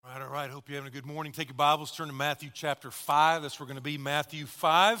All right, hope you're having a good morning. Take your Bibles, turn to Matthew chapter 5. That's where we're going to be, Matthew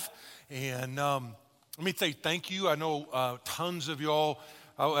 5. And let me say thank you. I know tons of y'all,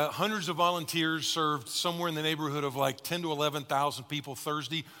 hundreds of volunteers served somewhere in the neighborhood of like 10 to 11,000 people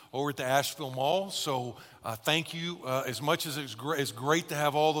Thursday over at the Asheville Mall. So thank you. As much as it's great to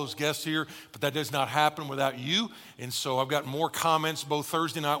have all those guests here, but that does not happen without you. And so I've got more comments both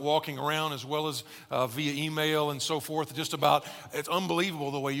Thursday night walking around as well as via email and so forth. Just about, it's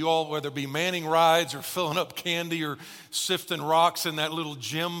unbelievable the way you all, whether it be manning rides or filling up candy or sifting rocks in that little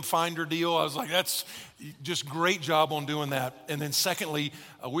gem finder deal. I was like, that's just great job on doing that. And then secondly,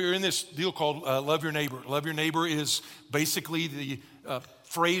 we're in this deal called Love Your Neighbor. Love Your Neighbor is basically the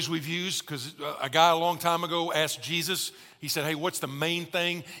phrase we've used because a guy a long time ago asked Jesus, he said, hey, what's the main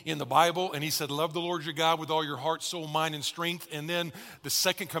thing in the Bible? And he said, love the Lord your God with all your heart, soul, mind, and strength. And then the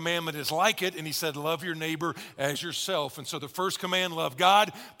second commandment is like it. And he said, love your neighbor as yourself. And so the first command, love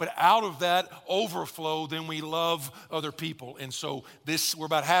God. But out of that overflow, then we love other people. And so we're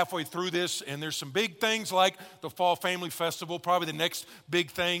about halfway through this. And there's some big things like the Fall Family Festival. Probably the next big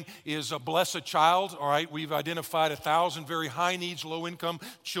thing is Bless a Child. All right, we've identified 1,000 very high needs, low income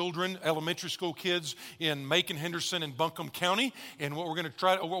children, elementary school kids in Macon, Henderson, and Buncombe County. And what we're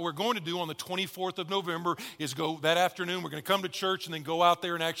going to do on the 24th of November is go that afternoon. We're going to come to church and then go out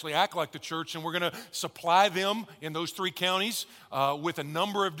there and actually act like the church. And we're going to supply them in those three counties with a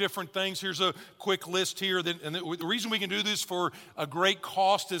number of different things. Here's a quick list here. And the reason we can do this for a great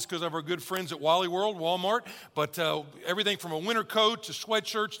cost is because of our good friends at Wally World, Walmart. But everything from a winter coat to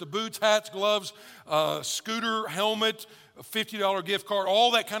sweatshirts to boots, hats, gloves, scooter, helmet, a $50 gift card,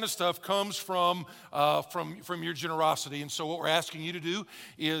 all that kind of stuff comes from your generosity. And so what we're asking you to do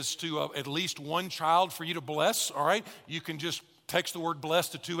is to at least one child for you to bless, all right? You can just text the word bless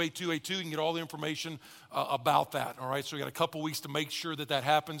to 28282. You can get all the information about that, all right? So we got a couple weeks to make sure that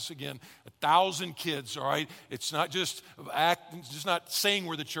happens. Again, 1,000 kids, all right? It's not just not saying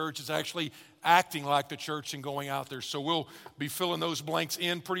we're the church. It's actually acting like the church and going out there. So we'll be filling those blanks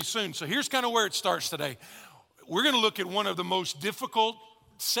in pretty soon. So here's kind of where it starts today. We're going to look at one of the most difficult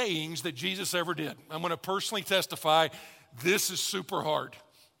sayings that Jesus ever did. I'm going to personally testify, this is super hard,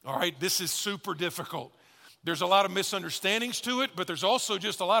 all right? This is super difficult. There's a lot of misunderstandings to it, but there's also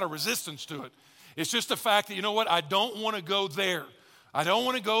just a lot of resistance to it. It's just the fact that, you know what, I don't want to go there. I don't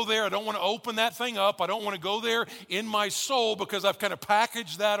want to go there. I don't want to open that thing up. I don't want to go there in my soul because I've kind of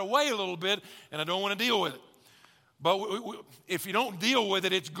packaged that away a little bit, and I don't want to deal with it. But if you don't deal with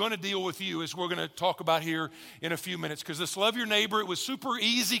it, it's going to deal with you, as we're going to talk about here in a few minutes. Because this love your neighbor, it was super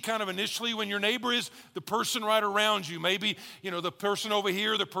easy kind of initially when your neighbor is the person right around you. Maybe, the person over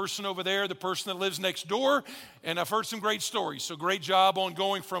here, the person over there, the person that lives next door. And I've heard some great stories. So great job on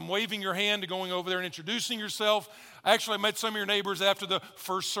going from waving your hand to going over there and introducing yourself. I actually met some of your neighbors after the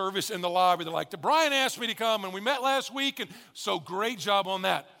first service in the lobby. They're like, Brian asked me to come, and we met last week. And so great job on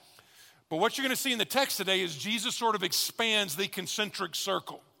that. But what you're going to see in the text today is Jesus sort of expands the concentric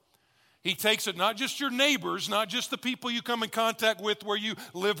circle. He takes it not just your neighbors, not just the people you come in contact with where you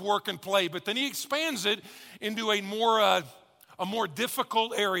live, work, and play, but then he expands it into a more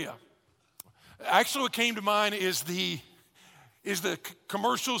difficult area. Actually, what came to mind is the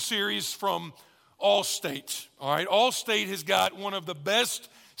commercial series from Allstate. All right, Allstate has got one of the best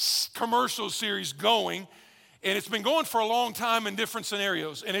commercial series going. And it's been going for a long time in different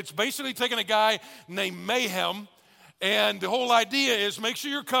scenarios. And it's basically taking a guy named Mayhem. And the whole idea is make sure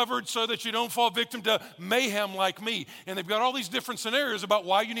you're covered so that you don't fall victim to mayhem like me. And they've got all these different scenarios about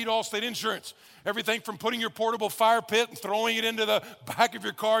why you need Allstate insurance. Everything from putting your portable fire pit and throwing it into the back of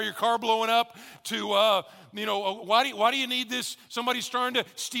your car blowing up, to, why do you need this? Somebody's trying to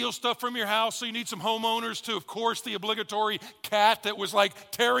steal stuff from your house, so you need some homeowners, to, of course, the obligatory cat that was like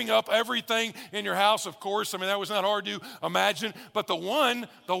tearing up everything in your house, of course. I mean, that was not hard to imagine. But the one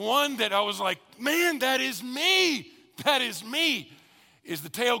that I was like, man, that is me, is the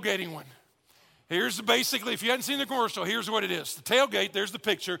tailgating one. Here's basically, if you hadn't seen the commercial, here's what it is. The tailgate, there's the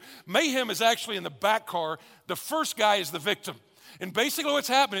picture. Mayhem is actually in the back car. The first guy is the victim. And basically what's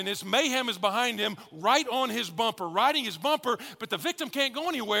happening is Mayhem is behind him, right on his bumper, riding his bumper, but the victim can't go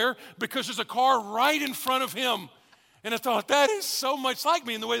anywhere because there's a car right in front of him. And I thought, that is so much like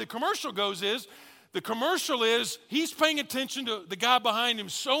me. And the way the commercial goes is, he's paying attention to the guy behind him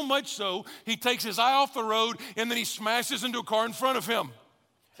so much so, he takes his eye off the road, and then he smashes into a car in front of him.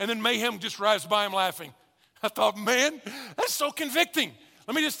 And then Mayhem just drives by him laughing. I thought, man, that's so convicting.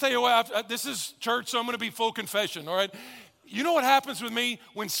 Let me just tell you what, this is church, so I'm going to be full confession, all right? You know what happens with me?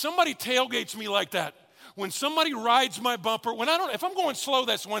 When somebody tailgates me like that, when somebody rides my bumper, if I'm going slow,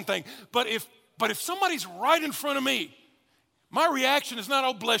 that's one thing. But if somebody's right in front of me, My reaction is not,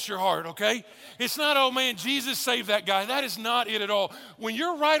 oh, bless your heart, okay? It's not, oh, man, Jesus saved that guy. That is not it at all. When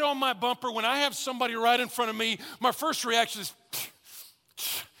you're right on my bumper, when I have somebody right in front of me, my first reaction is,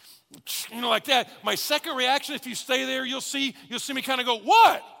 like that. My second reaction, if you stay there, you'll see me kind of go,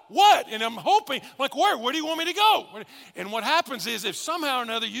 what? What? And I'm hoping, like, where do you want me to go? And what happens is if somehow or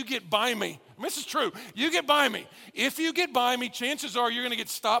another you get by me, this is true, you get by me. If you get by me, chances are you're going to get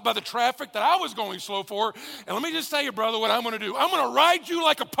stopped by the traffic that I was going slow for. And let me just tell you, brother, what I'm going to do. I'm going to ride you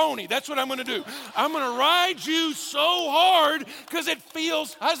like a pony. That's what I'm going to do. I'm going to ride you so hard because it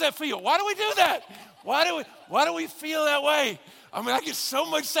feels, how does that feel? Why do we do that? Why do we feel that way? I mean, I get so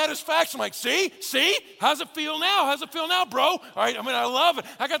much satisfaction. I'm like, see? How's it feel now? How's it feel now, bro? All right, I mean, I love it.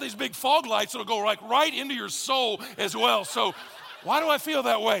 I got these big fog lights that'll go like right into your soul as well. So why do I feel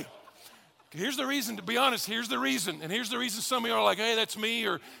that way? Here's the reason, to be honest, here's the reason. And here's the reason some of you are like, hey, that's me,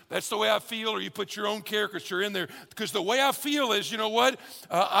 or that's the way I feel, or you put your own caricature in there. Because the way I feel is, you know what?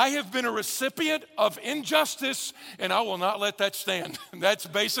 I have been a recipient of injustice, and I will not let that stand. That's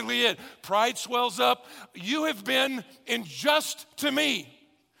basically it. Pride swells up. You have been unjust to me,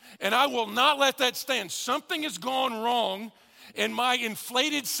 and I will not let that stand. Something has gone wrong, and my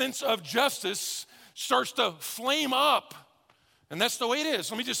inflated sense of justice starts to flame up. And that's the way it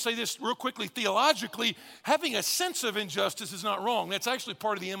is. Let me just say this real quickly. Theologically, having a sense of injustice is not wrong. That's actually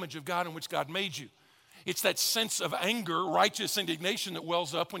part of the image of God in which God made you. It's that sense of anger, righteous indignation that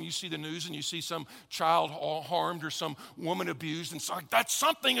wells up when you see the news and you see some child harmed or some woman abused. And so that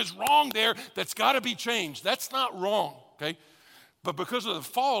something is wrong there that's got to be changed. That's not wrong, okay? But because of the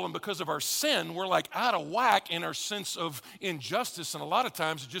fall and because of our sin, we're like out of whack in our sense of injustice. And a lot of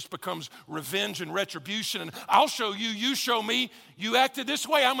times it just becomes revenge and retribution. And I'll show you, you show me. You acted this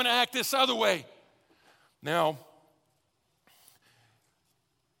way, I'm going to act this other way. Now,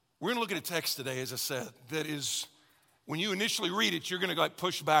 we're going to look at a text today, as I said, that is, when you initially read it, you're going to like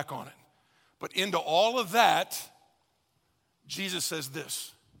push back on it. But into all of that, Jesus says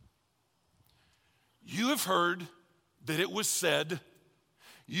this. You have heard that it was said,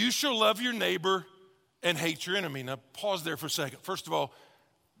 you shall love your neighbor and hate your enemy. Now, pause there for a second. First of all,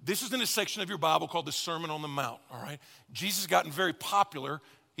 this is in a section of your Bible called the Sermon on the Mount, all right? Jesus has gotten very popular.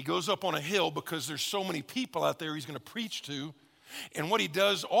 He goes up on a hill because there's so many people out there he's going to preach to. And what he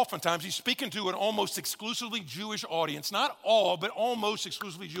does oftentimes, he's speaking to an almost exclusively Jewish audience. Not all, but almost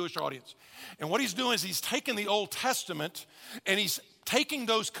exclusively Jewish audience. And what he's doing is he's taking the Old Testament and he's taking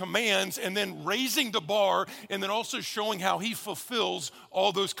those commands and then raising the bar and then also showing how he fulfills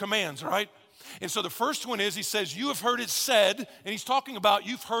all those commands, right? And so the first one is he says, you have heard it said, and he's talking about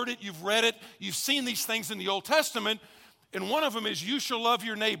you've heard it, you've read it, you've seen these things in the Old Testament, and one of them is you shall love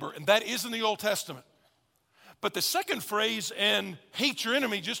your neighbor, and that is in the Old Testament. But the second phrase, and hate your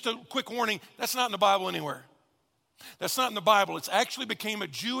enemy, just a quick warning, that's not in the Bible anywhere. That's not in the Bible. It's actually became a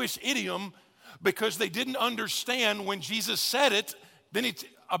Jewish idiom because they didn't understand when Jesus said it, then it's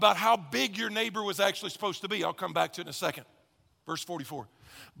about how big your neighbor was actually supposed to be. I'll come back to it in a second. Verse 44.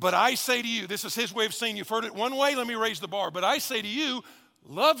 But I say to you, this is his way of saying you've heard it one way, let me raise the bar. But I say to you,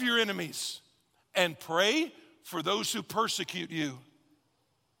 love your enemies and pray for those who persecute you,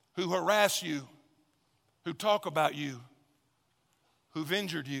 who harass you, who talk about you, who've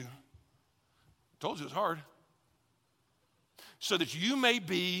injured you. I told you it's hard. So that you may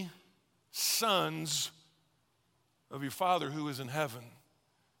be sons of your Father who is in heaven.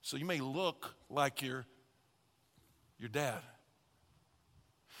 So you may look like your dad.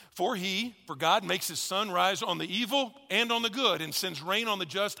 For God makes his sun rise on the evil and on the good and sends rain on the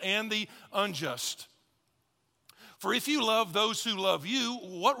just and the unjust. For if you love those who love you,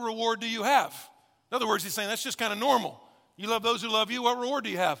 what reward do you have? In other words, he's saying that's just kind of normal. You love those who love you, what reward do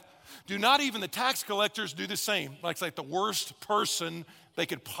you have? Do not even the tax collectors do the same? Like it's like the worst person they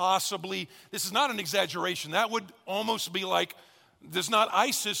could possibly, this is not an exaggeration. That would almost be like, does not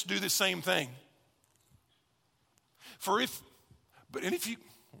ISIS do the same thing? And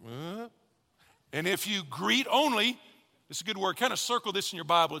if you greet only, it's a good word, kind of circle this in your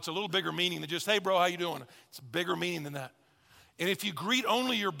Bible. It's a little bigger meaning than just, hey bro, how you doing? It's a bigger meaning than that. And if you greet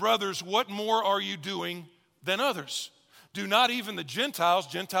only your brothers, what more are you doing than others? Do not even the Gentiles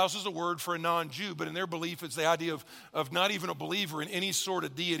is a word for a non-Jew, but in their belief it's the idea of not even a believer in any sort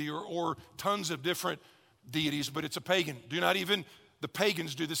of deity or tons of different deities, but it's a pagan. Do not even the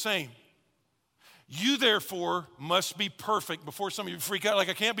pagans do the same. You therefore must be perfect. Before some of you freak out, like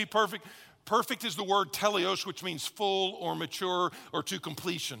I can't be perfect. Perfect is the word teleos, which means full or mature or to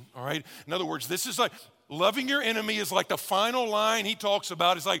completion, all right? In other words, this is like, loving your enemy is like the final line he talks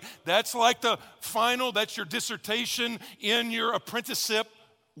about. It's like, that's like the final, that's your dissertation in your apprenticeship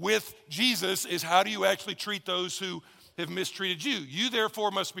with Jesus is how do you actually treat those who have mistreated you. You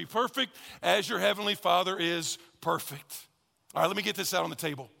therefore must be perfect as your heavenly Father is perfect. All right, let me get this out on the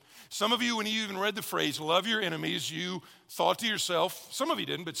table. Some of you, when you even read the phrase, love your enemies, you thought to yourself, some of you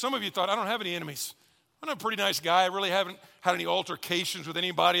didn't, but some of you thought, I don't have any enemies. I'm a pretty nice guy. I really haven't had any altercations with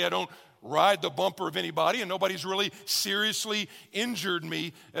anybody. I don't ride the bumper of anybody, and nobody's really seriously injured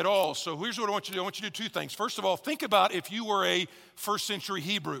me at all. So here's what I want you to do. I want you to do two things. First of all, think about if you were a first century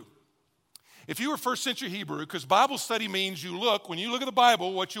Hebrew. If you were first century Hebrew, because Bible study means when you look at the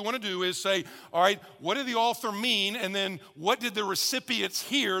Bible, what you want to do is say, all right, what did the author mean? And then what did the recipients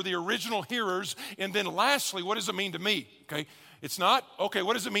hear, the original hearers? And then lastly, what does it mean to me? Okay, it's not, okay,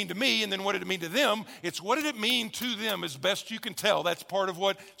 what does it mean to me? And then what did it mean to them? It's what did it mean to them as best you can tell. That's part of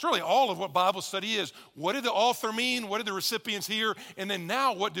it's really all of what Bible study is. What did the author mean? What did the recipients hear? And then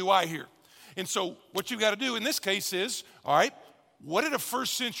now what do I hear? And so what you've got to do in this case is, all right, what did a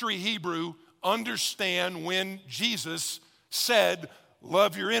first century Hebrew understand when Jesus said,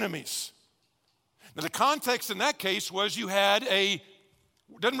 love your enemies? Now, the context in that case was you had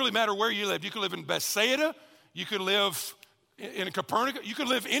doesn't really matter where you lived. You could live in Bethsaida, you could live in Capernaum, you could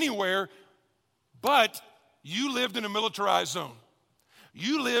live anywhere, but you lived in a militarized zone.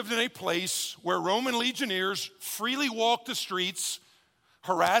 You lived in a place where Roman legionnaires freely walked the streets,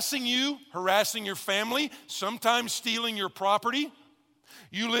 harassing you, harassing your family, sometimes stealing your property.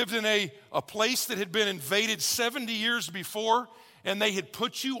 You lived in a place that had been invaded 70 years before, and they had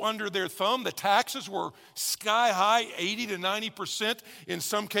put you under their thumb. The taxes were sky high, 80 to 90% in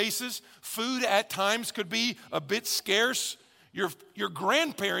some cases. Food at times could be a bit scarce. Your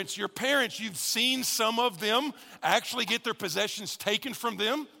grandparents, your parents, you've seen some of them actually get their possessions taken from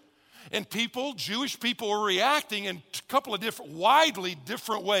them. And Jewish people were reacting in a couple of widely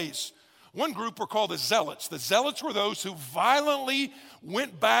different ways. One group were called the Zealots. The Zealots were those who violently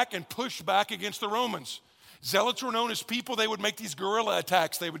went back and pushed back against the Romans. Zealots were known as people, they would make these guerrilla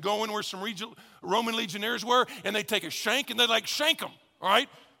attacks. They would go in where some Roman legionnaires were, and they'd take a shank, and they'd shank them, all right?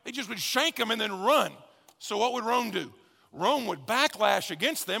 They just would shank them and then run. So what would Rome do? Rome would backlash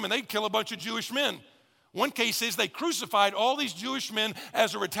against them, and they'd kill a bunch of Jewish men. One case is they crucified all these Jewish men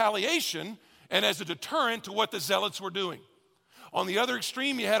as a retaliation and as a deterrent to what the Zealots were doing. On the other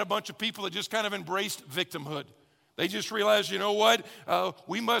extreme, you had a bunch of people that just kind of embraced victimhood. They just realized, you know what,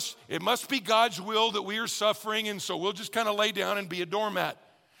 it must be God's will that we are suffering, and so we'll just kind of lay down and be a doormat.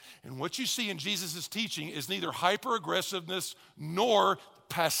 And what you see in Jesus' teaching is neither hyper-aggressiveness nor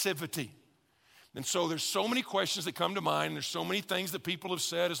passivity. And so there's so many questions that come to mind. There's so many things that people have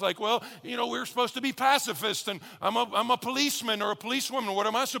said. It's like, well, we're supposed to be pacifists, and I'm a policeman or a policewoman. What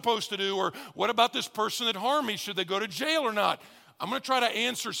am I supposed to do? Or what about this person that harmed me? Should they go to jail or not? I'm going to try to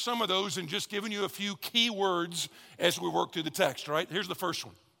answer some of those and just giving you a few key words as we work through the text, right? Here's the first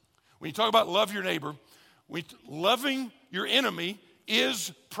one. When you talk about love your neighbor, loving your enemy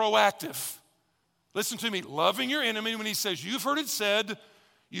is proactive. Listen to me. Loving your enemy, when he says, you've heard it said,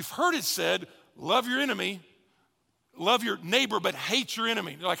 love your enemy, love your neighbor, but hate your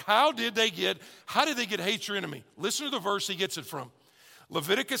enemy. You're like, how did they get hate your enemy? Listen to the verse he gets it from.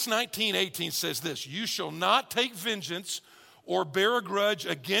 Leviticus 19:18 says this, you shall not take vengeance or bear a grudge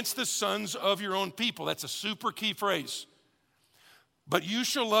against the sons of your own people. That's a super key phrase. But you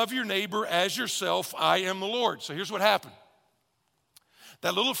shall love your neighbor as yourself. I am the Lord. So here's what happened.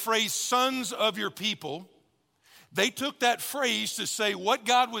 That little phrase, sons of your people, they took that phrase to say what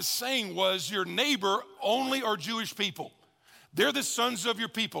God was saying was your neighbor only are Jewish people. They're the sons of your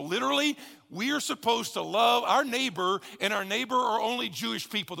people. Literally, we are supposed to love our neighbor, and our neighbor are only Jewish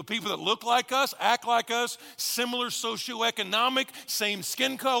people. The people that look like us, act like us, similar socioeconomic, same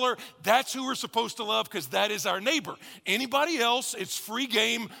skin color. That's who we're supposed to love because that is our neighbor. Anybody else, it's free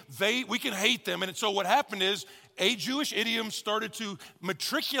game. We can hate them. And so what happened is a Jewish idiom started to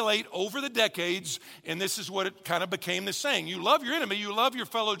matriculate over the decades, and this is what it kind of became the saying. You love your enemy, you love your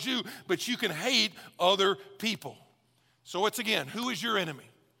fellow Jew, but you can hate other people. So it's again, who is your enemy?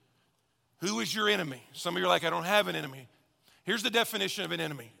 Who is your enemy? Some of you are like, I don't have an enemy. Here's the definition of an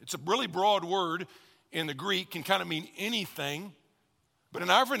enemy. It's a really broad word in the Greek, can kind of mean anything. But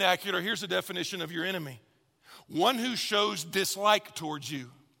in our vernacular, here's the definition of your enemy. One who shows dislike towards you.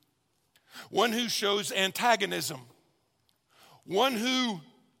 One who shows antagonism. One who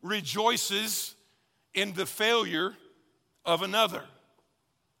rejoices in the failure of another.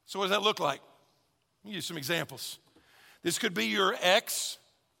 So what does that look like? Let me give you some examples. This could be your ex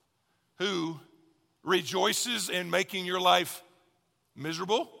who rejoices in making your life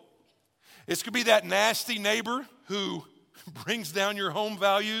miserable. This could be that nasty neighbor who brings down your home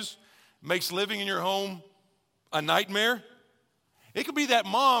values, makes living in your home a nightmare. It could be that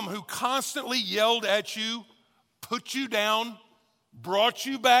mom who constantly yelled at you put you down, brought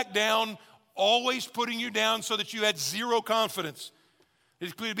you back down, always putting you down so that you had zero confidence.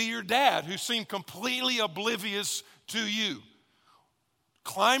 It could be your dad who seemed completely oblivious to you,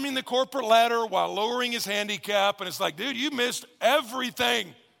 climbing the corporate ladder while lowering his handicap, and it's like, dude, you missed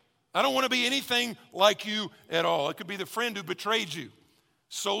everything. I don't want to be anything like you at all. It could be the friend who betrayed you,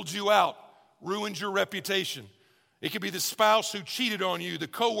 sold you out, ruined your reputation. It could be the spouse who cheated on you, the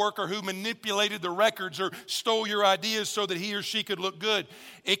coworker who manipulated the records or stole your ideas so that he or she could look good.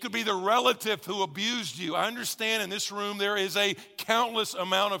 It could be the relative who abused you. I understand in this room there is a countless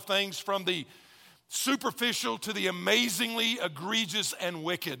amount of things from the superficial to the amazingly egregious and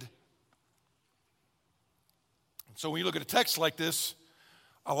wicked. So when you look at a text like this,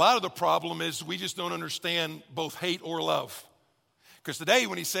 a lot of the problem is we just don't understand both hate or love. Because today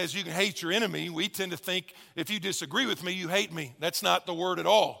when he says you can hate your enemy, we tend to think if you disagree with me, you hate me. That's not the word at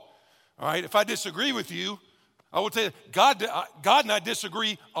all. All right, if I disagree with you, I will tell you, God and I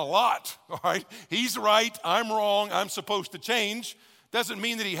disagree a lot. All right, he's right, I'm wrong, I'm supposed to change. Doesn't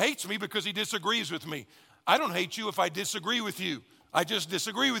mean that he hates me because he disagrees with me. I don't hate you if I disagree with you. I just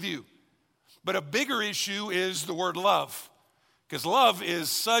disagree with you. But a bigger issue is the word love. Because love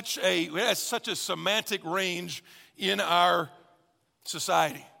is has such a semantic range in our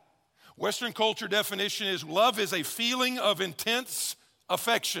society. Western culture definition is love is a feeling of intense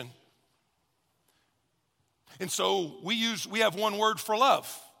affection. And so we have one word for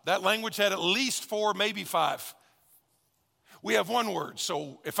love. That language had at least 4, maybe 5. We have one word.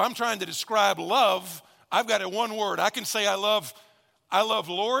 So if I'm trying to describe love, I've got a one word. I can say I love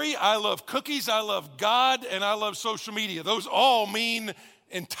Lori, I love cookies, I love God, and I love social media. Those all mean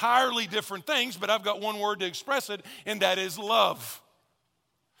entirely different things, but I've got one word to express it, and that is love.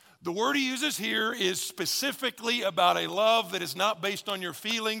 The word he uses here is specifically about a love that is not based on your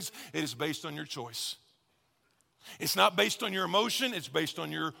feelings, it is based on your choice. It's not based on your emotion, it's based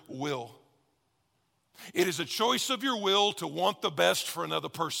on your will. It is a choice of your will to want the best for another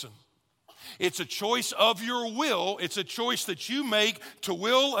person. It's a choice of your will. It's a choice that you make to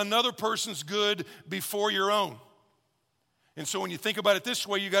will another person's good before your own. And so when you think about it this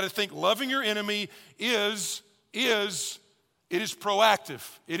way, you got to think loving your enemy is proactive.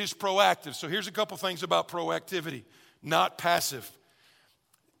 It is proactive. So here's a couple things about proactivity, not passive.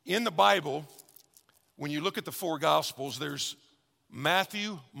 In the Bible, when you look at the 4 Gospels, there's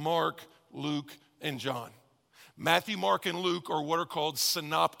Matthew, Mark, Luke, and John. Matthew, Mark, and Luke are what are called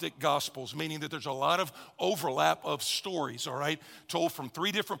synoptic gospels, meaning that there's a lot of overlap of stories, all right, told from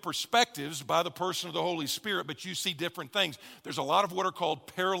 3 different perspectives by the person of the Holy Spirit, but you see different things. There's a lot of what are called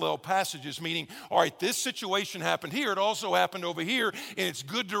parallel passages, meaning, all right, this situation happened here, it also happened over here, and it's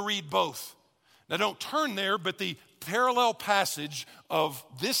good to read both. Now, don't turn there, but the parallel passage of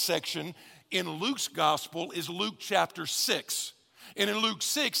this section in Luke's gospel is Luke chapter 6. And in Luke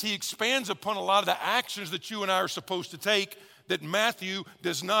 6, he expands upon a lot of the actions that you and I are supposed to take that Matthew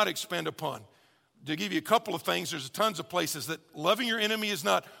does not expand upon. To give you a couple of things, there's tons of places that loving your enemy is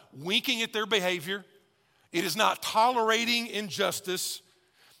not winking at their behavior. It is not tolerating injustice.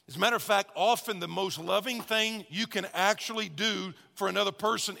 As a matter of fact, often the most loving thing you can actually do for another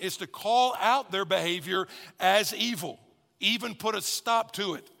person is to call out their behavior as evil, even put a stop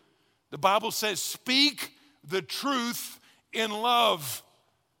to it. The Bible says, speak the truth in love.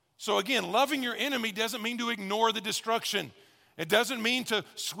 So again, loving your enemy doesn't mean to ignore the destruction. It doesn't mean to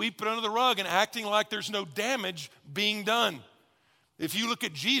sweep it under the rug and acting like there's no damage being done. If you look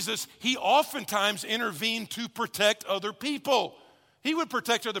at Jesus, he oftentimes intervened to protect other people. He would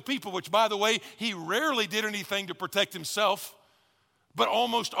protect other people, which, by the way, he rarely did anything to protect himself. But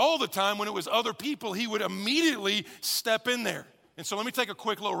almost all the time when it was other people, he would immediately step in there. And so let me take a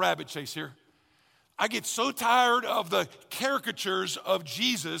quick little rabbit chase here. I get so tired of the caricatures of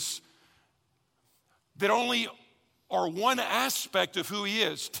Jesus that only are one aspect of who he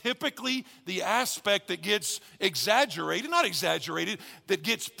is. Typically, the aspect that gets not exaggerated, that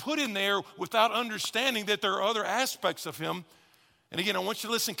gets put in there without understanding that there are other aspects of him. And again, I want you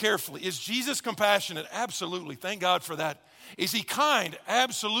to listen carefully. Is Jesus compassionate? Absolutely. Thank God for that. Is he kind?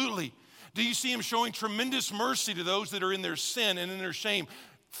 Absolutely. Do you see him showing tremendous mercy to those that are in their sin and in their shame?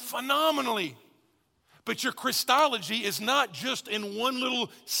 Phenomenally. But your Christology is not just in one little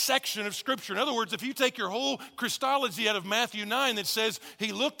section of Scripture. In other words, if you take your whole Christology out of Matthew 9 that says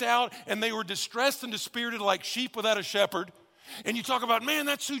he looked out and they were distressed and dispirited like sheep without a shepherd, and you talk about, man,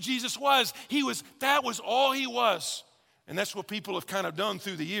 that's who Jesus was. That was all he was. And that's what people have kind of done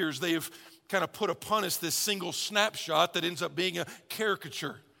through the years. They have kind of put upon us this single snapshot that ends up being a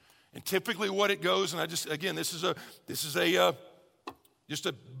caricature. And typically what it goes, and this is just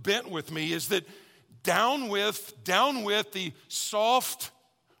a bent with me, is that down with the soft,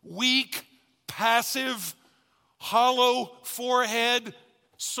 weak, passive, hollow forehead,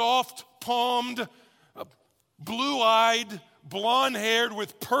 soft-palmed, blue-eyed, blonde-haired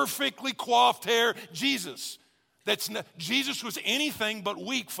with perfectly coiffed hair Jesus. Jesus was anything but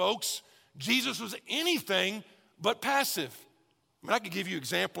weak, folks. Jesus was anything but passive. I mean, I could give you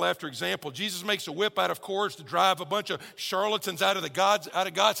example after example. Jesus makes a whip out of cords to drive a bunch of charlatans out of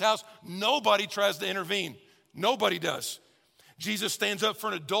God's house. Nobody tries to intervene. Nobody does. Jesus stands up for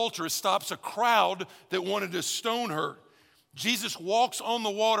an adulteress, stops a crowd that wanted to stone her. Jesus walks on the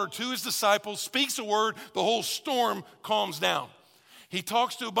water to his disciples, speaks a word, the whole storm calms down. He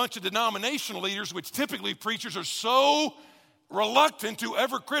talks to a bunch of denominational leaders, which typically preachers are so reluctant to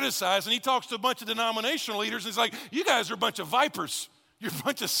ever criticize. And he talks to a bunch of denominational leaders, and he's like, you guys are a bunch of vipers. You're a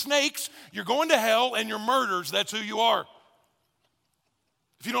bunch of snakes. You're going to hell, and you're murderers. That's who you are.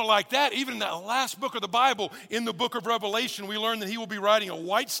 If you don't like that, even in that last book of the Bible, in the book of Revelation, we learn that he will be riding a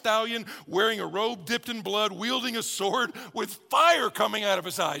white stallion, wearing a robe dipped in blood, wielding a sword with fire coming out of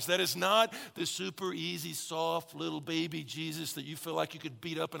his eyes. That is not the super easy, soft little baby Jesus that you feel like you could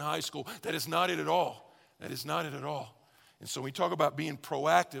beat up in high school. That is not it at all. That is not it at all. And so when we talk about being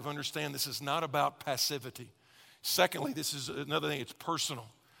proactive, understand this is not about passivity. Secondly, this is another thing, it's personal.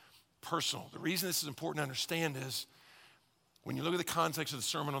 Personal. The reason this is important to understand is when you look at the context of the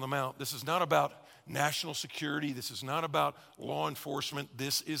Sermon on the Mount, this is not about national security. This is not about law enforcement.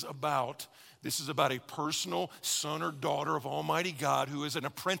 This is about a personal son or daughter of Almighty God who is an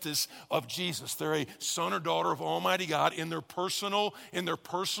apprentice of Jesus. They're a son or daughter of Almighty God in their personal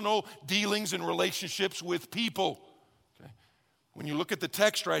dealings and relationships with people. When you look at the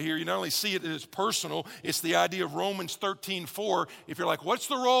text right here, you not only see it as personal, it's the idea of Romans 13:4. If you're like, what's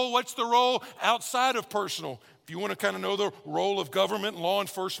the role outside of personal? If you want to kind of know the role of government, law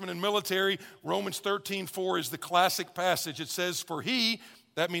enforcement, and military, Romans 13:4 is the classic passage. It says, for he,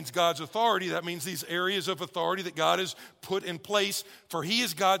 that means God's authority, that means these areas of authority that God has put in place, for he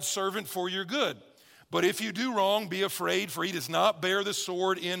is God's servant for your good. But if you do wrong, be afraid, for he does not bear the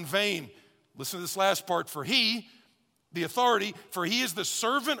sword in vain. Listen to this last part, for he, the authority, for he is the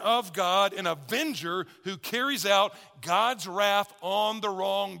servant of God, an avenger who carries out God's wrath on the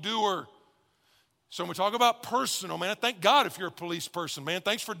wrongdoer. So when we talk about personal, man, thank God if you're a police person, man.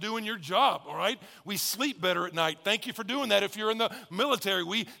 Thanks for doing your job, all right? We sleep better at night. Thank you for doing that. If you're in the military,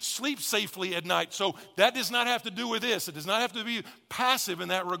 we sleep safely at night. So that does not have to do with this. It does not have to be passive in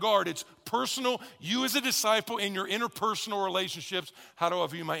that regard. It's personal. You as a disciple in your interpersonal relationships, how do I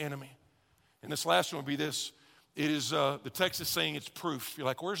view my enemy? And this last one would be this. It is, the text is saying it's proof. You're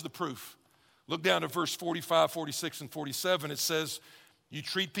like, where's the proof? Look down to verse 45, 46, and 47. It says, you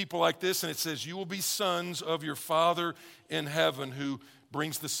treat people like this, and it says, you will be sons of your Father in heaven who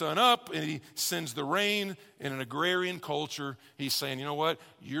brings the sun up and he sends the rain. In an agrarian culture, he's saying, you know what?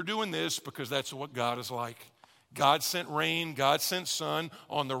 You're doing this because that's what God is like. God sent rain, God sent sun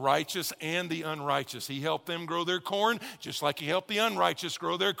on the righteous and the unrighteous. He helped them grow their corn just like he helped the unrighteous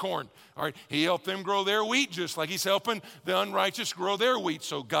grow their corn. All right, he helped them grow their wheat just like he's helping the unrighteous grow their wheat.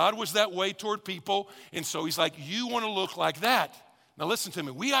 So God was that way toward people, and so he's like, you want to look like that. Now listen to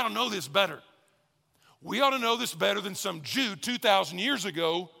me, we ought to know this better. We ought to know this better than some Jew 2,000 years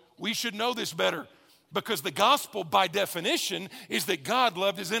ago. We should know this better because the gospel by definition is that God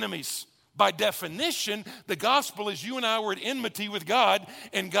loved his enemies. By definition, the gospel is you and I were at enmity with God,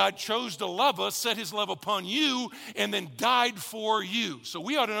 and God chose to love us, set his love upon you, and then died for you. So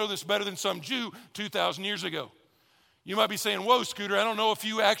we ought to know this better than some Jew 2,000 years ago. You might be saying, whoa, Scooter, I don't know if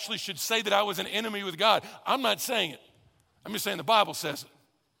you actually should say that I was an enemy with God. I'm not saying it. I'm just saying the Bible says it.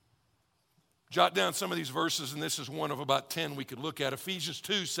 Jot down some of these verses, and this is one of about 10 we could look at. Ephesians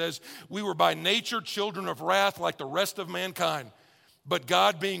 2 says, we were by nature children of wrath like the rest of mankind. But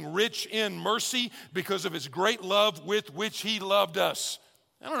God being rich in mercy because of his great love with which he loved us.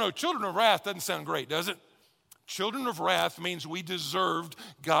 I don't know, children of wrath doesn't sound great, does it? Children of wrath means we deserved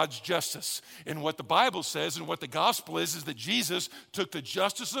God's justice. And what the Bible says and what the gospel is that Jesus took the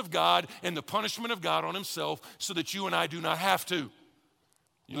justice of God and the punishment of God on himself so that you and I do not have to.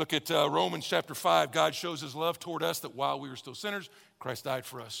 You look at Romans chapter 5, God shows his love toward us that while we were still sinners, Christ died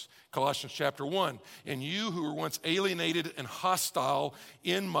for us. Colossians chapter 1, and you who were once alienated and hostile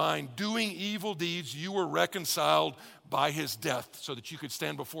in mind, doing evil deeds, you were reconciled by his death so that you could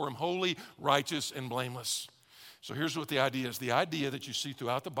stand before him holy, righteous, and blameless. So here's what the idea is. The idea that you see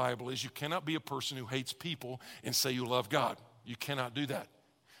throughout the Bible is you cannot be a person who hates people and say you love God. You cannot do that.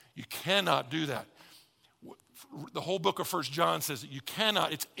 You cannot do that. The whole book of 1 John says that you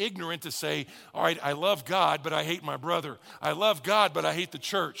cannot, it's ignorant to say, all right, I love God, but I hate my brother. I love God, but I hate the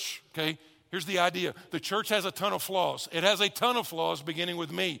church, okay? Here's the idea. The church has a ton of flaws. It has a ton of flaws beginning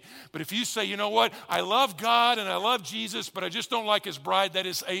with me. But if you say, you know what, I love God and I love Jesus, but I just don't like his bride, that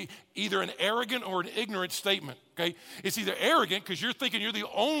is either an arrogant or an ignorant statement, okay? It's either arrogant because you're thinking you're the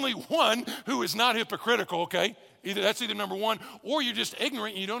only one who is not hypocritical, okay? That's either number one, or you're just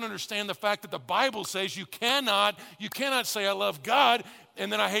ignorant and you don't understand the fact that the Bible says you cannot say I love God and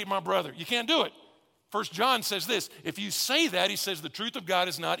then I hate my brother. You can't do it. 1 John says this, if you say that, he says the truth of God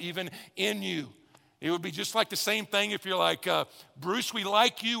is not even in you. It would be just like the same thing if you're like, Bruce, we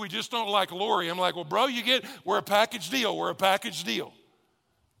like you, we just don't like Lori. I'm like, well, bro, we're a package deal. We're a package deal.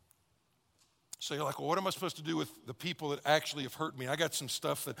 So you're like, well, what am I supposed to do with the people that actually have hurt me? I got some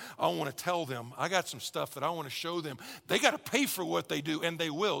stuff that I want to tell them. I got some stuff that I want to show them. They got to pay for what they do, and they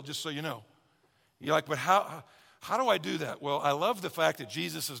will, just so you know. You're like, but how do I do that? Well, I love the fact that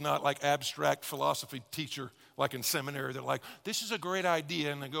Jesus is not like abstract philosophy teacher like in seminary. They're like, this is a great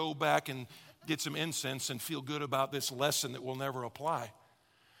idea, and they go back and get some incense and feel good about this lesson that we'll never apply.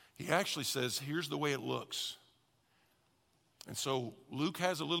 He actually says, here's the way it looks. And so Luke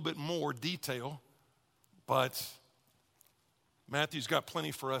has a little bit more detail, but Matthew's got plenty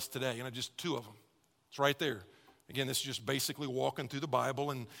for us today, and just two of them. It's right there. Again, this is just basically walking through the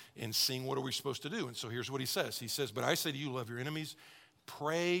Bible and seeing what are we supposed to do. And so here's what he says. He says, but I say to you, love your enemies,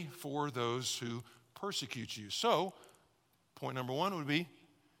 pray for those who persecute you. So point number one would be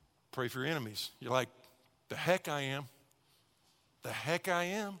pray for your enemies. You're like, the heck I am. The heck I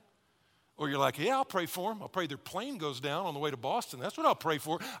am. Or you're like, yeah, I'll pray for them. I'll pray their plane goes down on the way to Boston. That's what I'll pray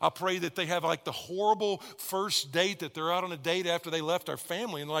for. I'll pray that they have like the horrible first date, that they're out on a date after they left our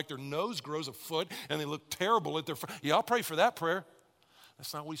family and like their nose grows a foot and they look terrible at their yeah, I'll pray for that prayer.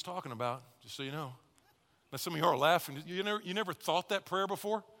 That's not what he's talking about, just so you know. Now some of you are laughing. You never thought that prayer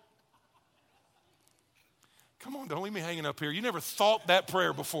before? Come on, don't leave me hanging up here. You never thought that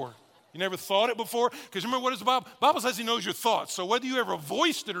prayer before. You never thought it before? Because remember, what does the Bible? The Bible says he knows your thoughts. So whether you ever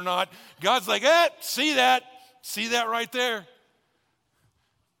voiced it or not, God's like, see that right there.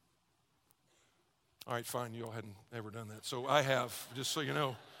 All right, fine. You all hadn't ever done that. So I have, just so you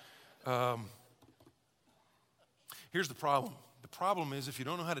know. Here's the problem. The problem is if you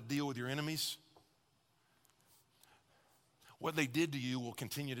don't know how to deal with your enemies, what they did to you will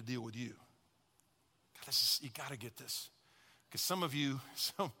continue to deal with you. God, you got to get this. Because some of you,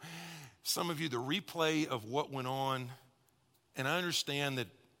 the replay of what went on, and I understand that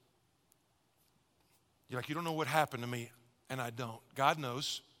you're like, you don't know what happened to me, and I don't. God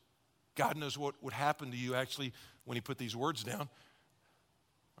knows. God knows what would happen to you actually when he put these words down.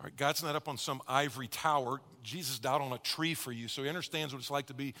 All right, God's not up on some ivory tower. Jesus died on a tree for you, so he understands what it's like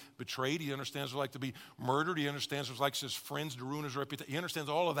to be betrayed. He understands what it's like to be murdered. He understands what it's like for his friends to ruin his reputation. He understands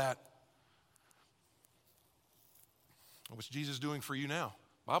all of that. What's Jesus doing for you now?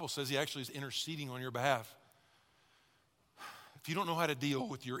 The Bible says he actually is interceding on your behalf. If you don't know how to deal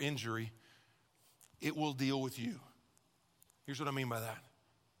with your injury, it will deal with you. Here's what I mean by that.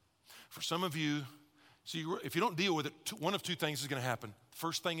 For some of you, if you don't deal with it, one of two things is going to happen.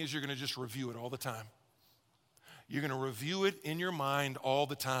 First thing is you're going to just review it all the time. You're going to review it in your mind all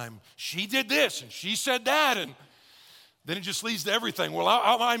the time. She did this and she said that, and then it just leads to everything. Well,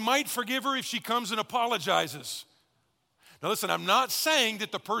 I might forgive her if she comes and apologizes. Now listen, I'm not saying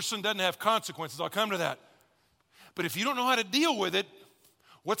that the person doesn't have consequences. I'll come to that. But if you don't know how to deal with it,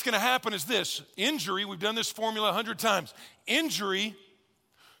 what's going to happen is this. Injury, we've done this formula 100 times. Injury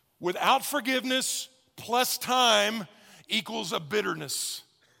without forgiveness plus time equals a bitterness.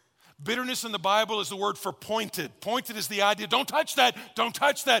 Bitterness in the Bible is the word for pointed. Pointed is the idea, don't touch that, don't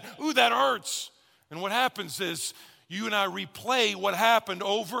touch that. Ooh, that hurts. And what happens is you and I replay what happened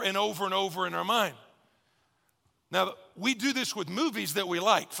over and over and over in our mind. Now, we do this with movies that we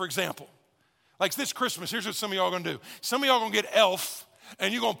like, for example. Like this Christmas, here's what some of y'all are going to do. Some of y'all are going to get Elf,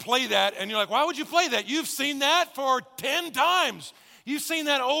 and you're going to play that, and you're like, why would you play that? You've seen that for 10 times. You've seen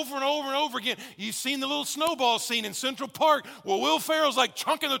that over and over and over again. You've seen the little snowball scene in Central Park where Will Ferrell's like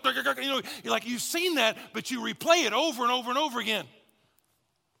chunking the, you're like, you've seen that, but you replay it over and over and over again.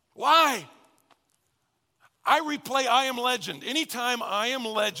 Why? I replay I Am Legend. Anytime I Am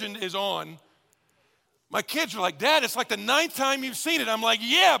Legend is on, my kids are like, Dad, it's like the 9th time you've seen it. I'm like,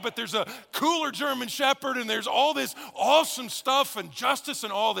 yeah, but there's a cooler German Shepherd and there's all this awesome stuff and justice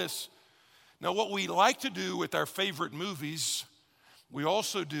and all this. Now, what we like to do with our favorite movies, we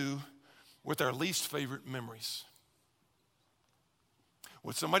also do with our least favorite memories.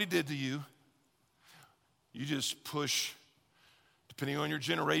 What somebody did to you, you just push, depending on your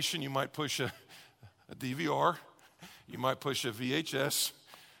generation, you might push a DVR, you might push a VHS,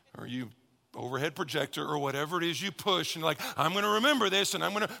 or you overhead projector or whatever it is you push, and like, I'm going to remember this and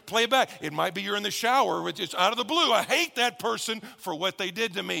I'm going to play it back. It might be you're in the shower, which is out of the blue. I hate that person for what they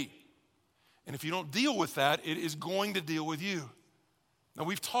did to me. And if you don't deal with that, it is going to deal with you. Now,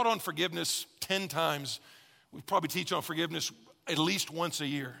 we've taught on forgiveness 10 times. We probably teach on forgiveness at least once a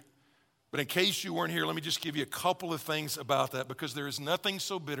year. But in case you weren't here, let me just give you a couple of things about that, because there is nothing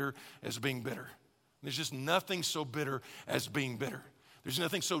so bitter as being bitter. There's just nothing so bitter as being bitter. There's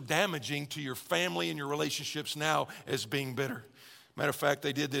nothing so damaging to your family and your relationships now as being bitter. Matter of fact,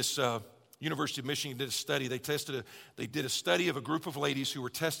 they did this, University of Michigan did a study. They did a study of a group of ladies who were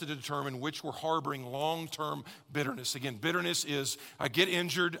tested to determine which were harboring long-term bitterness. Again, bitterness is, I get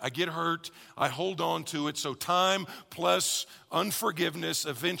injured, I get hurt, I hold on to it. So time plus unforgiveness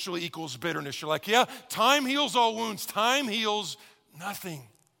eventually equals bitterness. You're like, yeah, time heals all wounds. Time heals nothing.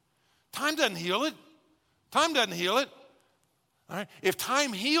 Time doesn't heal it. Time doesn't heal it. All right? If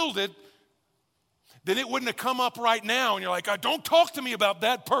time healed it, then it wouldn't have come up right now. And you're like, don't talk to me about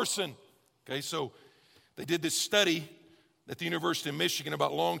that person. Okay, so they did this study at the University of Michigan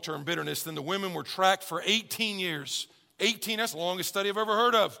about long-term bitterness. Then the women were tracked for 18 years. 18, that's the longest study I've ever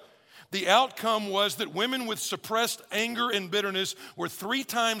heard of. The outcome was that women with suppressed anger and bitterness were 3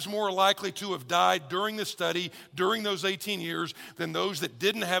 times more likely to have died during the study, during those 18 years, than those that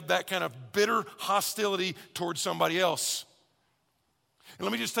didn't have that kind of bitter hostility towards somebody else. And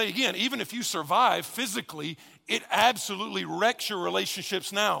let me just tell you again, even if you survive physically, it absolutely wrecks your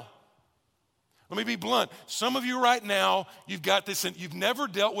relationships now. Let me be blunt. Some of you right now, you've got this, and you've never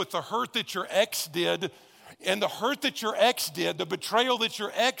dealt with the hurt that your ex did, and the hurt that your ex did, the betrayal that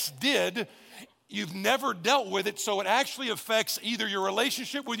your ex did, you've never dealt with it, so it actually affects either your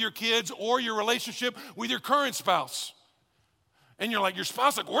relationship with your kids or your relationship with your current spouse. And you're like, your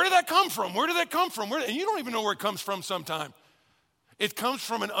spouse, like, where did that come from? Where did that come from? And you don't even know where it comes from sometime. It comes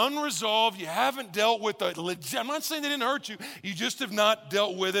from an unresolved, you haven't dealt with I'm not saying they didn't hurt you, you just have not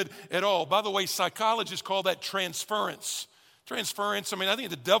dealt with it at all. By the way, psychologists call that transference. Transference, I think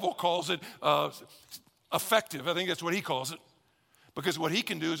the devil calls it affective. I think that's what he calls it. Because what he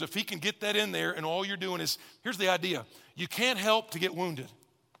can do is if he can get that in there and all you're doing is, here's the idea, you can't help to get wounded.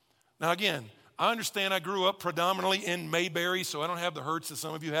 Now again, I understand I grew up predominantly in Mayberry, so I don't have the hurts that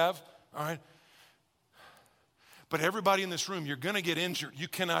some of you have, all right? But everybody in this room, you're going to get injured. You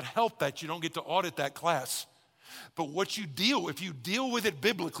cannot help that. You don't get to audit that class. But what you deal, if you deal with it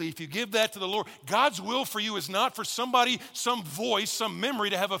biblically, if you give that to the Lord, God's will for you is not for somebody, some voice, some memory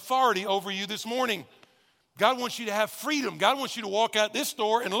to have authority over you this morning. God wants you to have freedom. God wants you to walk out this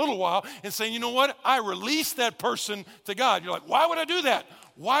door in a little while and say, you know what? I release that person to God. You're like, why would I do that?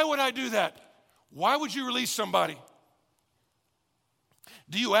 Why would I do that? Why would you release somebody?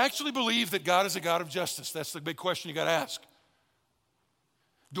 Do you actually believe that God is a God of justice? That's the big question you got to ask.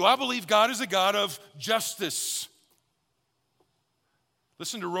 Do I believe God is a God of justice?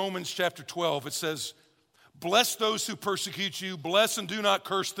 Listen to Romans chapter 12. It says, bless those who persecute you. Bless and do not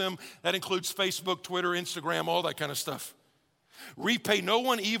curse them. That includes Facebook, Twitter, Instagram, all that kind of stuff. Repay no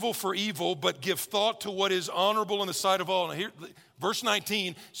one evil for evil, but give thought to what is honorable in the sight of all. Now here, verse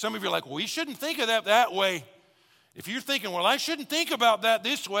 19, some of you are like, well, you shouldn't think of that way. If you're thinking, well, I shouldn't think about that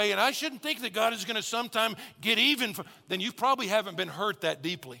this way, and I shouldn't think that God is going to sometime get even, then you probably haven't been hurt that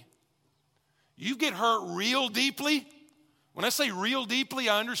deeply. You get hurt real deeply. When I say real deeply,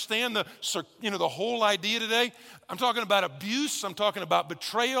 I understand the whole idea today. I'm talking about abuse. I'm talking about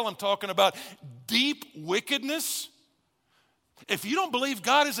betrayal. I'm talking about deep wickedness. If you don't believe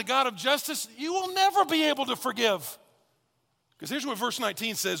God is a God of justice, you will never be able to forgive. Because here's what verse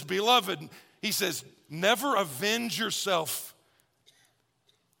 19 says, beloved, he says, never avenge yourself,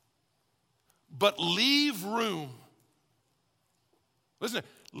 but leave room. Listen,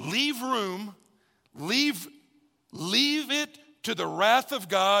 leave room, leave it to the wrath of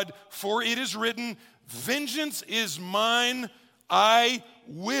God, for it is written, vengeance is mine, I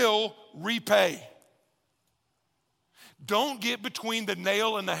will repay. Don't get between the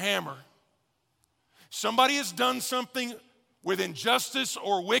nail and the hammer. Somebody has done something with injustice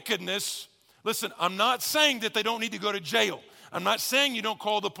or wickedness. Listen, I'm not saying that they don't need to go to jail. I'm not saying you don't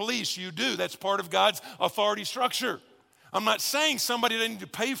call the police. You do. That's part of God's authority structure. I'm not saying somebody doesn't need to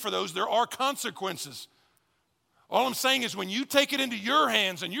pay for those. There are consequences. All I'm saying is when you take it into your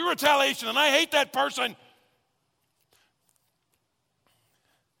hands and your retaliation, and I hate that person,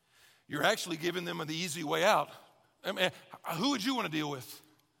 you're actually giving them the easy way out. I mean, who would you want to deal with?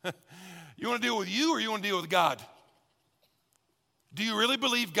 You want to deal with you or you want to deal with God? Do you really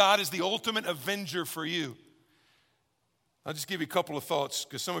believe God is the ultimate avenger for you? I'll just give you a couple of thoughts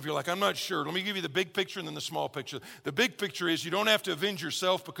because some of you are like, I'm not sure. Let me give you the big picture and then the small picture. The big picture is you don't have to avenge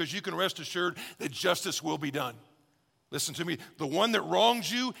yourself because you can rest assured that justice will be done. Listen to me. The one that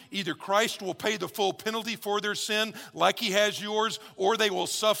wrongs you, either Christ will pay the full penalty for their sin like he has yours, or they will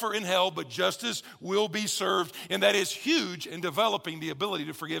suffer in hell, but justice will be served. And that is huge in developing the ability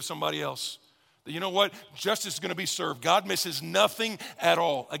to forgive somebody else. You know what? Justice is going to be served. God misses nothing at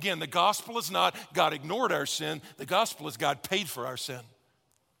all. Again, the gospel is not God ignored our sin. The gospel is God paid for our sin.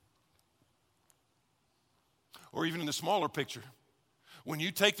 Or even in the smaller picture, when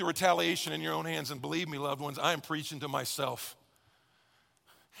you take the retaliation in your own hands, and believe me, loved ones, I am preaching to myself.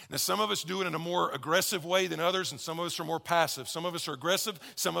 Now, some of us do it in a more aggressive way than others, and some of us are more passive. Some of us are aggressive,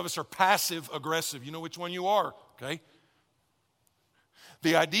 some of us are passive-aggressive. You know which one you are, okay?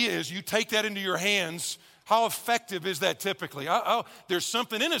 The idea is you take that into your hands. How effective is that typically? There's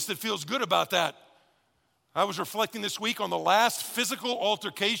something in us that feels good about that. I was reflecting this week on the last physical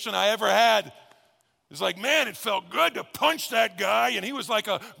altercation I ever had. It's like, man, it felt good to punch that guy, and he was like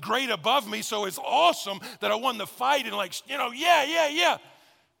a grade above me, so it's awesome that I won the fight, and like, yeah.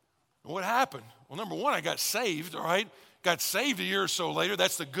 What happened? Well, number one, I got saved, all right? Got saved a year or so later.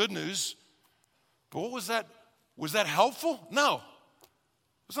 That's the good news. But what was that? Was that helpful? No.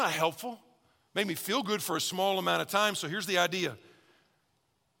 It's not helpful. Made me feel good for a small amount of time. So here's the idea.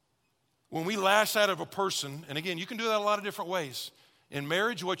 When we lash out of a person, and again, you can do that a lot of different ways. In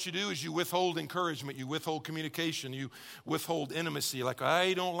marriage, what you do is you withhold encouragement, you withhold communication, you withhold intimacy. Like,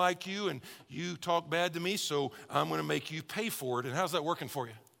 I don't like you and you talk bad to me, so I'm going to make you pay for it. And how's that working for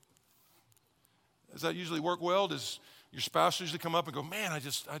you? Does that usually work well? Does your spouse usually come up and go, man, I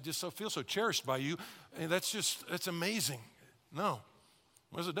just feel so cherished by you. And that's amazing. No.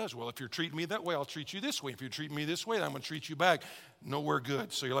 What it does? Well, if you're treating me that way, I'll treat you this way. If you're treating me this way, I'm going to treat you back. Nowhere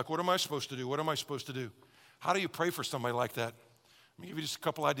good. So you're like, what am I supposed to do? What am I supposed to do? How do you pray for somebody like that? Let me give you just a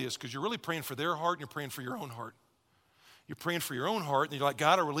couple ideas because you're really praying for their heart and you're praying for your own heart. You're praying for your own heart and you're like,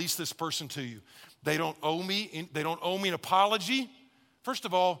 God, I release this person to you. They don't owe me an apology. First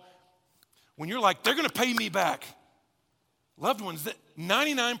of all, when you're like, they're going to pay me back. Loved ones,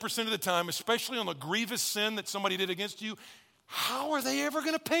 99% of the time, especially on the grievous sin that somebody did against you, how are they ever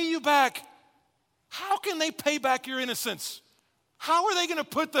going to pay you back? How can they pay back your innocence? How are they going to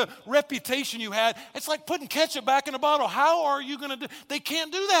put the reputation you had? It's like putting ketchup back in a bottle. How are you going to do? They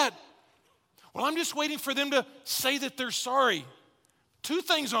can't do that. Well, I'm just waiting for them to say that they're sorry. Two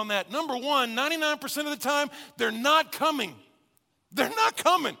things on that. Number one, 99% of the time, they're not coming. They're not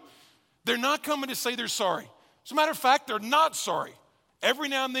coming. They're not coming to say they're sorry. As a matter of fact, they're not sorry. Every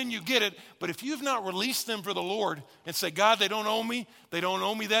now and then you get it, but if you've not released them for the Lord and say, God, they don't owe me that, they don't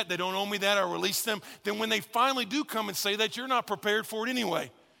owe me that, I release them, then when they finally do come and say that, you're not prepared for it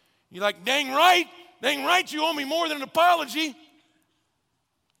anyway. You're like, dang right, you owe me more than an apology.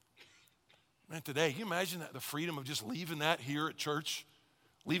 Man, today, can you imagine that, the freedom of just leaving that here at church?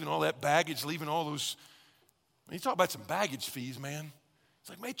 Leaving all that baggage, leaving all those, you talk about some baggage fees, man. It's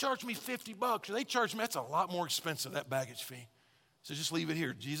like, they charge me $50, or they charge me, that's a lot more expensive, that baggage fee. So just leave it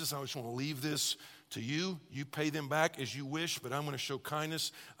here. Jesus, I just want to leave this to you. You pay them back as you wish, but I'm going to show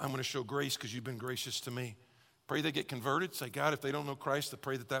kindness. I'm going to show grace because you've been gracious to me. Pray they get converted. Say, God, if they don't know Christ, I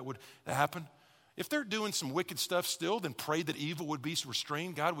pray that would happen. If they're doing some wicked stuff still, then pray that evil would be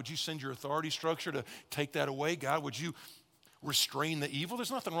restrained. God, would you send your authority structure to take that away? God, would you restrain the evil?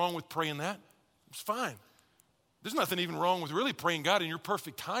 There's nothing wrong with praying that. It's fine. There's nothing even wrong with really praying, God, in your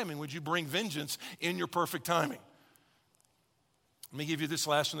perfect timing, would you bring vengeance in your perfect timing? Let me give you this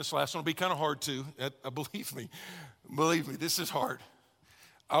last one. This last one will be kind of hard too. Believe me, this is hard.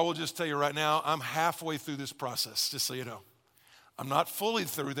 I will just tell you right now, I'm halfway through this process, just so you know. I'm not fully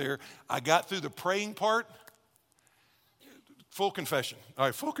through there. I got through the praying part. Full confession. All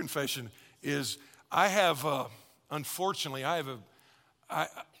right, full confession is unfortunately, I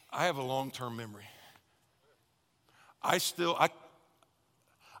have a long-term memory. I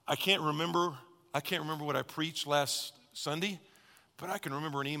can't remember what I preached last Sunday, but I can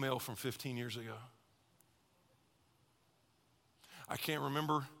remember an email from 15 years ago. I can't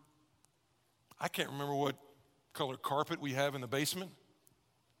remember what color carpet we have in the basement.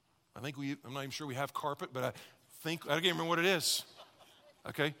 I'm not even sure we have carpet, but I can't remember what it is.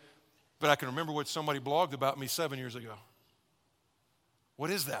 Okay? But I can remember what somebody blogged about me 7 years ago. What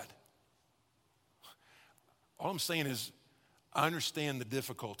is that? All I'm saying is, I understand the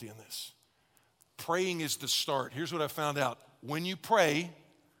difficulty in this. Praying is the start. Here's what I found out. When you pray,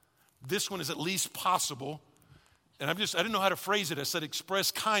 this one is at least possible. And I didn't know how to phrase it. I said,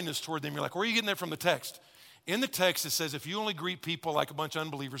 express kindness toward them. You're like, where are you getting that from the text? In the text, it says, if you only greet people like a bunch of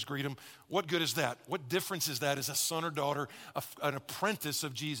unbelievers greet them, what good is that? What difference is that as a son or daughter, an apprentice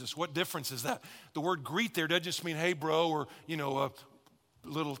of Jesus? What difference is that? The word greet there doesn't just mean, hey, bro, or, a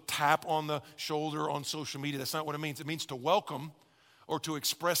little tap on the shoulder on social media. That's not what it means. It means to welcome or to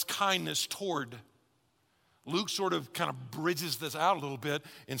express kindness toward. Luke sort of kind of bridges this out a little bit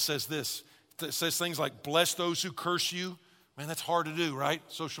and says this. It says things like, bless those who curse you. Man, that's hard to do, right?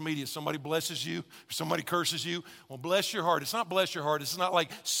 Social media, somebody blesses you, or somebody curses you. Well, bless your heart. It's not bless your heart. This is not like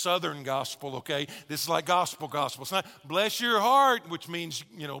Southern gospel, okay? This is like gospel. It's not bless your heart, which means,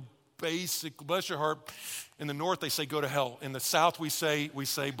 basic, bless your heart. In the North, they say go to hell. In the South, we say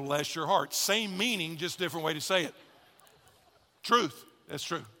bless your heart. Same meaning, just different way to say it. Truth, that's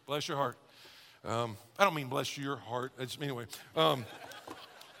true. Bless your heart. I don't mean bless your heart. Anyway.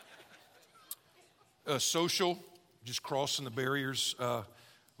 Social, just crossing the barriers.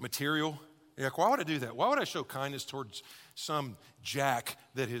 Material. Yeah, why would I do that? Why would I show kindness towards some jack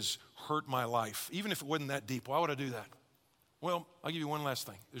that has hurt my life? Even if it wasn't that deep, why would I do that? Well, I'll give you one last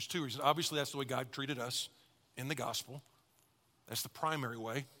thing. There's two reasons. Obviously, that's the way God treated us in the gospel. That's the primary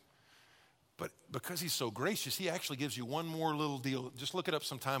way. But because he's so gracious, he actually gives you one more little deal. Just look it up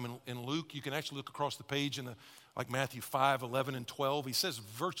sometime in Luke. You can actually look across the page in like Matthew 5, 11, and 12. He says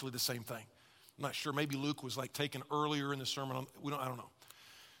virtually the same thing. I'm not sure. Maybe Luke was like taken earlier in the sermon. I don't know.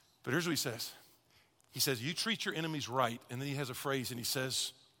 But here's what he says. He says, you treat your enemies right. And then he has a phrase and he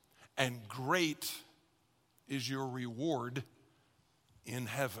says, and great is your reward in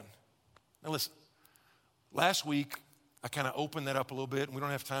heaven. Now listen, last week I kind of opened that up a little bit, and we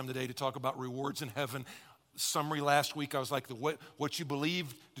don't have time today to talk about rewards in heaven. Summary last week, I was like, what you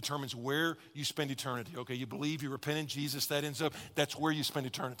believe determines where you spend eternity, okay? You believe, you repent in Jesus, that's where you spend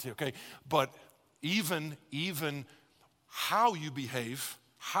eternity, okay? But even how you behave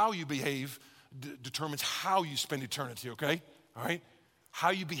determines how you spend eternity, okay? All right?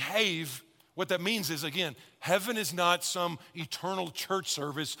 How you behave, what that means is, again, heaven is not some eternal church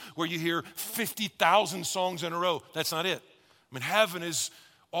service where you hear 50,000 songs in a row. That's not it. I mean, heaven is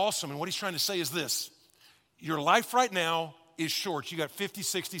awesome. And what he's trying to say is this. Your life right now is short. You got 50,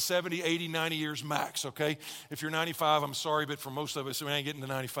 60, 70, 80, 90 years max, okay? If you're 95, I'm sorry, but for most of us, we ain't getting to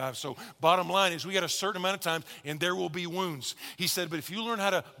 95. So bottom line is we got a certain amount of time, and there will be wounds. He said, but if you learn how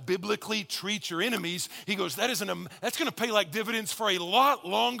to biblically treat your enemies, he goes, that's going to pay like dividends for a lot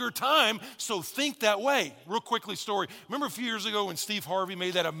longer time, so think that way. Real quickly story. Remember a few years ago when Steve Harvey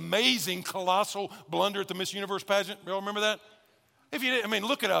made that amazing, colossal blunder at the Miss Universe pageant? Y'all remember that? If you didn't,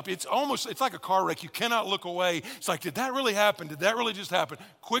 look it up. It's like a car wreck. You cannot look away. It's like, did that really happen? Did that really just happen?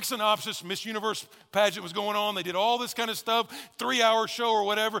 Quick synopsis, Miss Universe pageant was going on. They did all this kind of stuff, 3-hour show or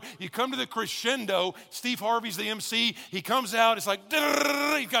whatever. You come to the crescendo. Steve Harvey's the MC. He comes out. It's like,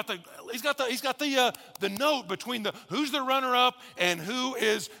 he's got the note between who's the runner-up and who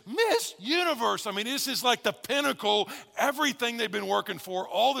is Miss Universe. This is like the pinnacle. Everything they've been working for,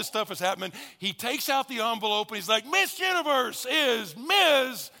 all this stuff is happening. He takes out the envelope and he's like, Miss Universe is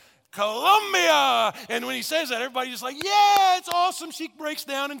Ms. Colombia. And when he says that, everybody's just like, yeah, it's awesome. She breaks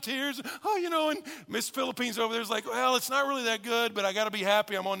down in tears. And Miss Philippines over there is like, well, it's not really that good, but I got to be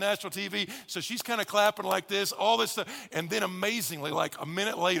happy. I'm on national TV. So she's kind of clapping like this, all this stuff. And then amazingly, like a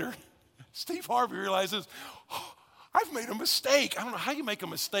minute later, Steve Harvey realizes, I've made a mistake. I don't know how you make a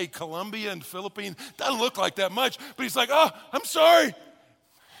mistake. Colombia and Philippines doesn't look like that much. But he's like, I'm sorry.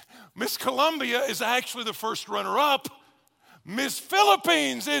 Miss Colombia is actually the first runner-up. Miss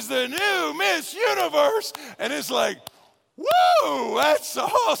Philippines is the new Miss Universe. And it's like, woo, that's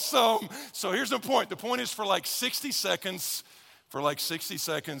awesome. So here's the point. The point is for like 60 seconds,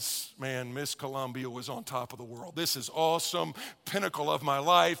 man, Miss Colombia was on top of the world. This is awesome. Pinnacle of my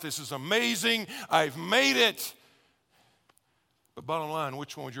life. This is amazing. I've made it. But bottom line,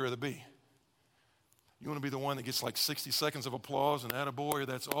 which one would you rather be? You want to be the one that gets like 60 seconds of applause and attaboy,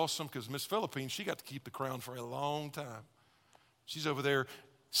 that's awesome, because Miss Philippines, she got to keep the crown for a long time. She's over there,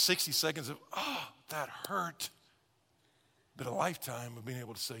 60 seconds of, that hurt. But a lifetime of being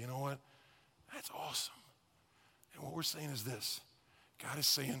able to say, you know what? That's awesome. And what we're saying is this. God is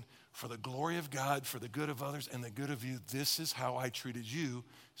saying, for the glory of God, for the good of others, and the good of you, this is how I treated you.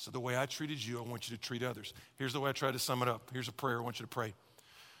 So the way I treated you, I want you to treat others. Here's the way I try to sum it up. Here's a prayer I want you to pray.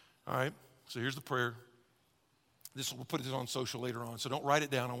 All right? So here's the prayer. We'll put it on social later on. So don't write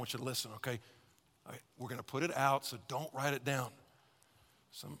it down. I want you to listen, okay? All right, we're going to put it out, so don't write it down.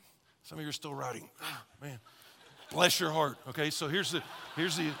 Some of you are still writing. Man, bless your heart. Okay, so here's the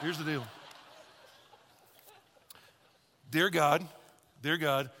deal. Dear God,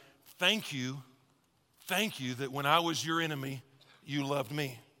 thank you that when I was your enemy, you loved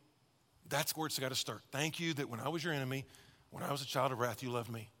me. That's where it's got to start. Thank you that when I was your enemy, when I was a child of wrath, you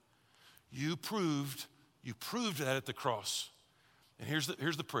loved me. You proved that at the cross. And here's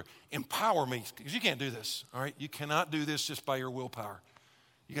the prayer. Empower me, because you can't do this, all right? You cannot do this just by your willpower.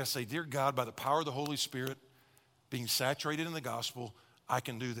 You got to say, dear God, by the power of the Holy Spirit, being saturated in the gospel, I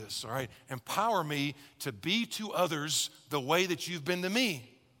can do this, all right? Empower me to be to others the way that you've been to me.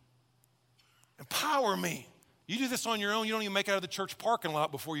 Empower me. You do this on your own. You don't even make it out of the church parking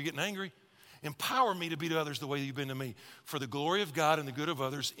lot before you're getting angry. Empower me to be to others the way you've been to me. For the glory of God and the good of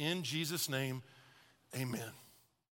others, in Jesus' name, amen.